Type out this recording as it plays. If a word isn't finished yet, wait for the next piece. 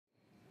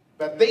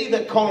But they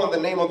that call on the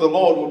name of the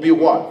Lord will be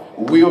what?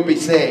 Will be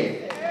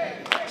saved.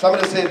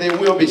 Somebody say they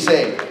will be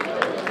saved.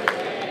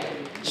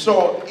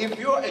 So if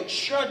you're a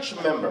church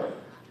member,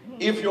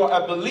 if you're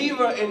a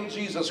believer in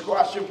Jesus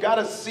Christ, you've got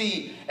to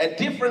see a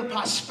different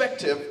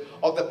perspective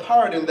of the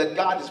paradigm that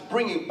God is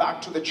bringing back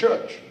to the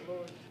church.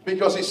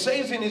 Because he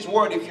says in his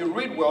word, if you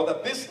read well,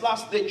 that this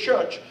last day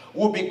church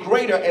will be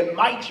greater and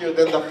mightier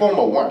than the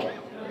former one.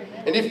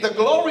 And if the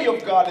glory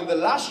of God in the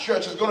last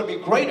church is going to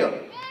be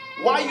greater,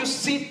 why you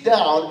sit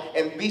down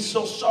and be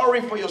so sorry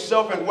for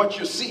yourself and what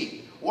you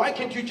see? Why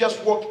can't you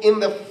just walk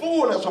in the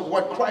fullness of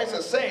what Christ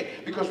has said?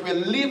 Because we're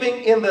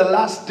living in the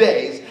last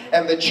days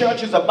and the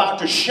church is about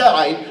to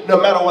shine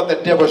no matter what the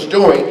devil's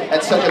doing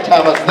at such a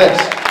time as this.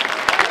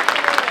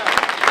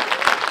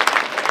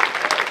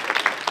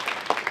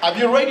 Have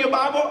you read your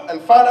Bible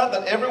and found out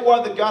that every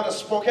word that God has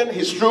spoken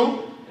is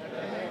true?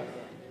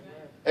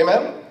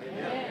 Amen?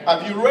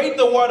 Have you read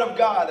the word of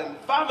God and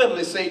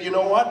fervently said, you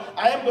know what?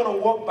 I am going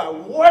to walk by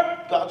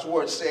what God's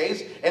word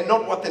says and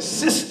not what the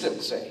system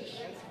says.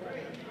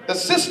 The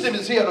system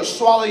is here to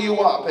swallow you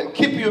up and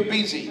keep you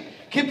busy,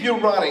 keep you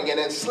running and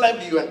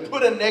enslave you and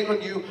put a neck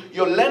on you.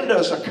 Your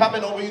lenders are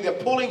coming over you. They're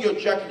pulling your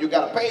jacket. You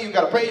got to pay, you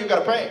got to pay, you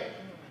got to pay.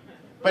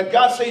 But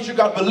God says you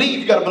got to believe,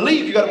 you got to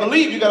believe, you got to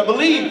believe, you got to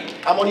believe.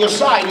 I'm on your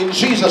side in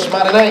Jesus'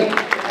 mighty name.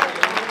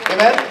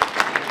 Amen?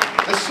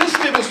 The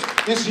system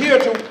is here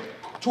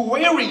to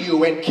weary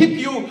you and keep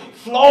you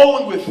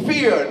flowing with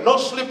fear, no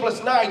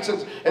sleepless nights.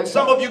 And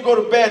some of you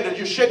go to bed and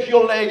you shake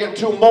your leg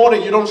until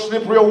morning, you don't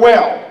sleep real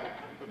well.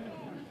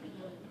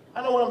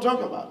 I know what I'm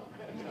talking about.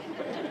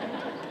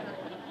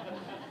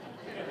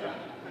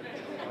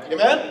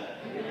 Amen?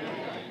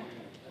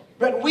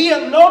 But we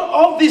are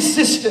not of this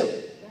system.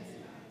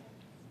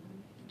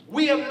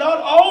 We are not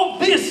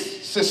of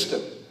this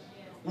system.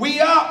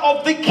 We are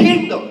of the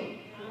kingdom.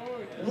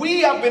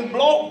 We have been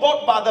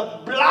bought by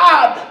the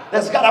blood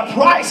that's got a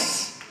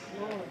price.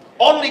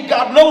 Only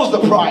God knows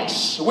the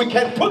price. We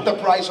can't put the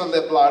price on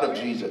the blood of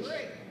Jesus.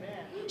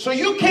 So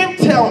you can't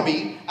tell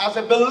me as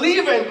a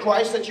believer in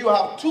Christ that you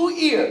have 2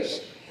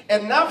 ears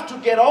enough to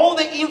get all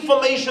the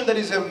information that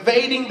is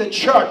invading the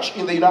church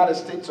in the United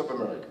States of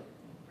America.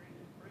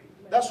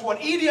 That's what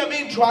Idi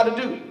Amin tried to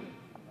do.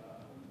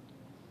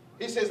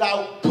 He says,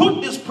 I'll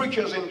put these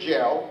preachers in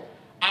jail.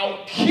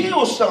 I'll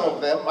kill some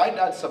of them. My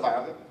dad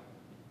survived it.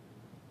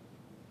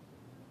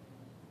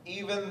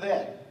 Even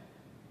then,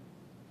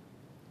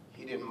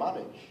 he didn't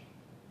manage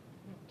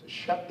to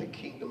shut the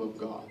kingdom of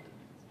God.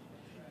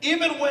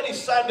 Even when he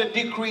signed a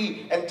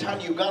decree and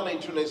turned Uganda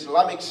into an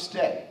Islamic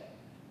state,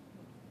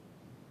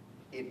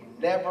 it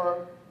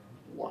never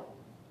won.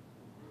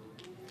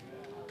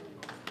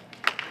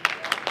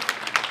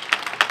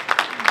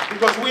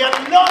 Because we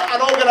are not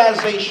an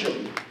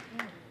organization.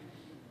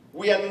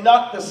 We are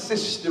not the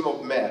system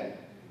of men.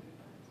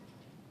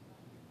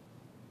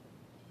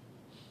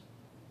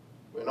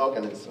 We're an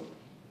organism.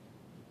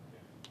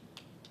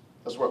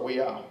 That's what we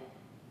are.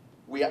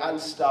 We are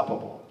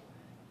unstoppable.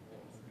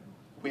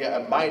 We are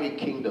a mighty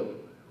kingdom.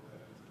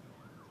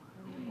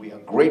 We are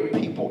great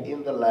people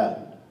in the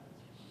land.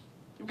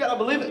 You've got to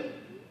believe it.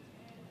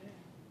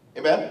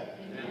 Amen?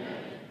 Amen?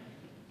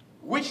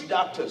 Witch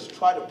doctors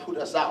try to put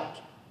us out.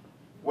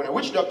 When a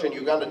witch doctor in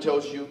Uganda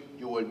tells you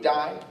you will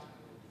die,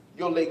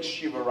 your legs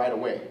shiver right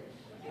away.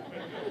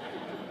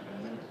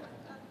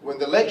 When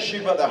the legs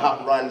shiver, the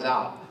heart runs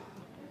out.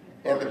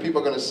 And the people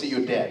are going to see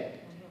you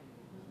dead.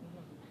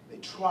 They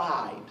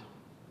tried.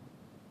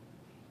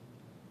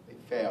 They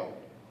failed.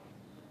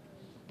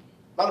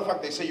 Matter of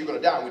fact, they say you're going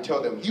to die. We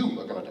tell them you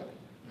are going to die.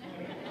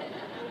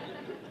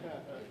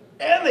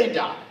 And they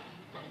die.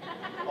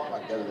 Oh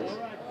my goodness.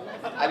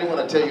 I didn't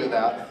want to tell you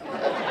that.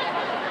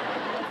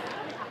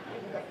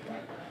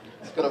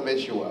 It's going to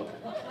mess you up.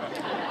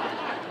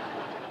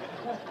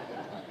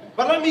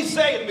 But let me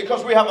say it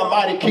because we have a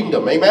mighty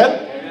kingdom. Amen?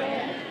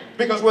 Amen.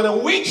 Because when a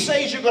witch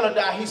says you're going to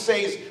die, he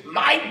says,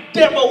 my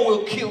devil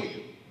will kill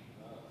you.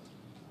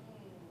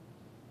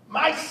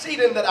 My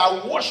Satan that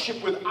I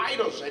worship with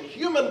idols and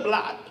human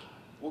blood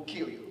will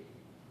kill you.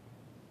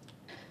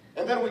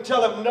 And then we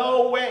tell them,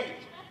 no way.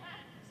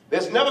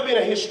 There's never been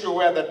a history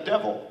where the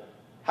devil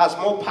has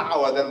more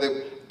power than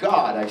the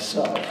God I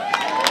serve.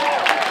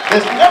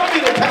 There's never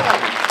been a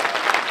time.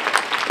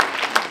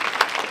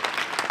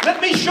 Let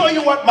me show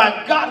you what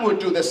my God would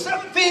do. The same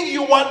thing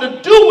you want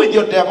to do with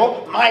your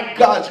devil, my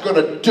God's going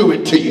to do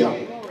it to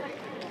you.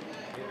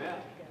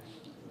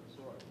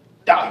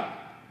 Done.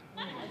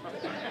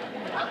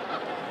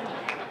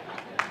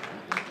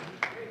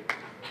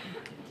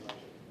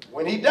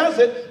 When he does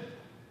it,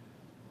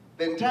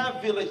 the entire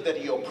village that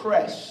he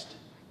oppressed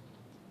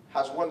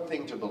has one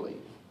thing to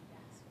believe.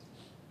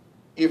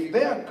 If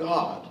their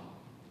God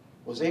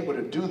was able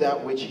to do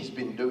that which he's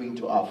been doing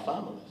to our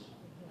families,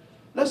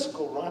 let's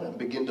go run and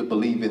begin to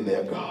believe in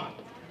their God.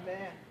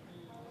 Amen.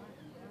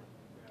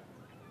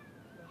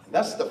 And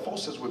that's the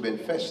forces we've been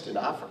faced in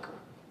Africa.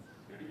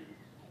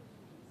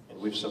 And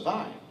we've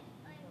survived.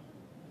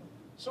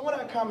 So when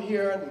I come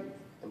here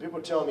and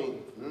people tell me,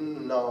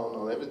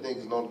 no,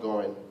 everything's not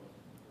going.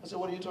 I said,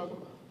 what are you talking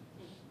about?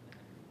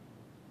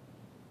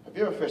 Have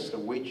you ever faced a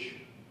witch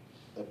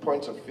that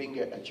points a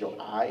finger at your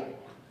eye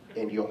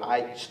and your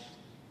eye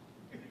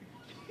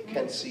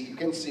you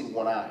can see in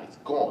one eye, it's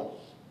gone.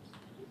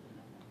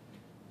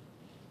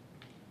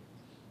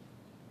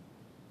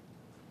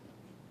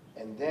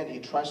 And then he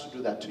tries to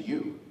do that to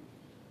you.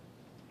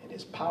 And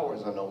his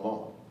powers are no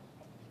more.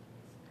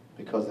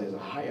 Because there's a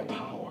higher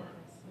power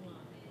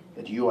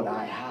that you and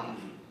I have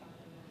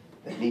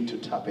that need to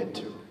tap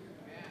into,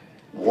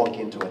 walk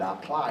into, and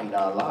apply in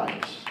our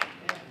lives.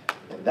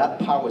 And that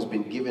power has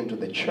been given to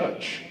the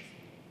church.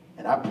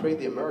 And I pray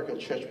the American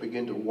church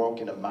begin to walk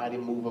in a mighty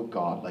move of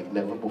God like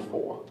never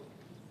before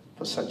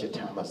for such a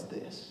time as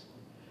this.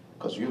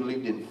 Because you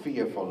lived in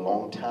fear for a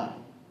long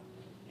time.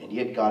 And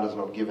yet God has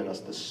not given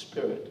us the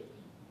spirit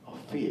of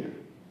fear.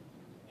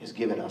 He's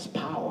given us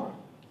power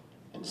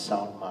and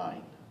sound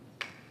mind.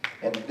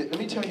 And let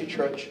me tell you,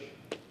 church,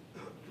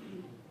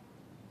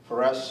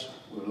 for us,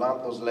 we've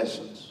learned those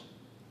lessons.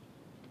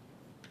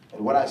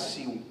 And when I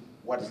see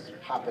what is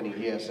happening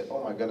here, I said,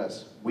 oh my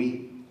goodness,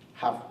 we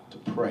have to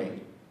pray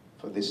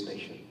for this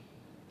nation.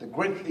 The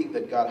great thing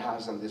that God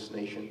has in this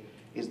nation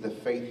is the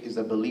faith, is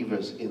the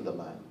believers in the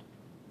land.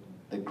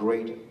 The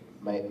great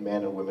men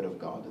and women of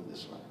God in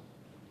this land.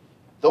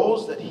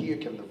 Those that hear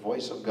the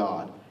voice of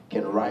God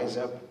can rise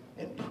up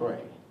and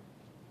pray.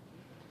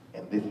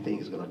 And this thing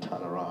is going to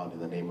turn around in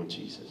the name of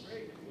Jesus.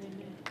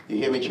 You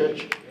hear me,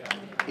 church?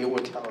 It will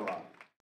turn around.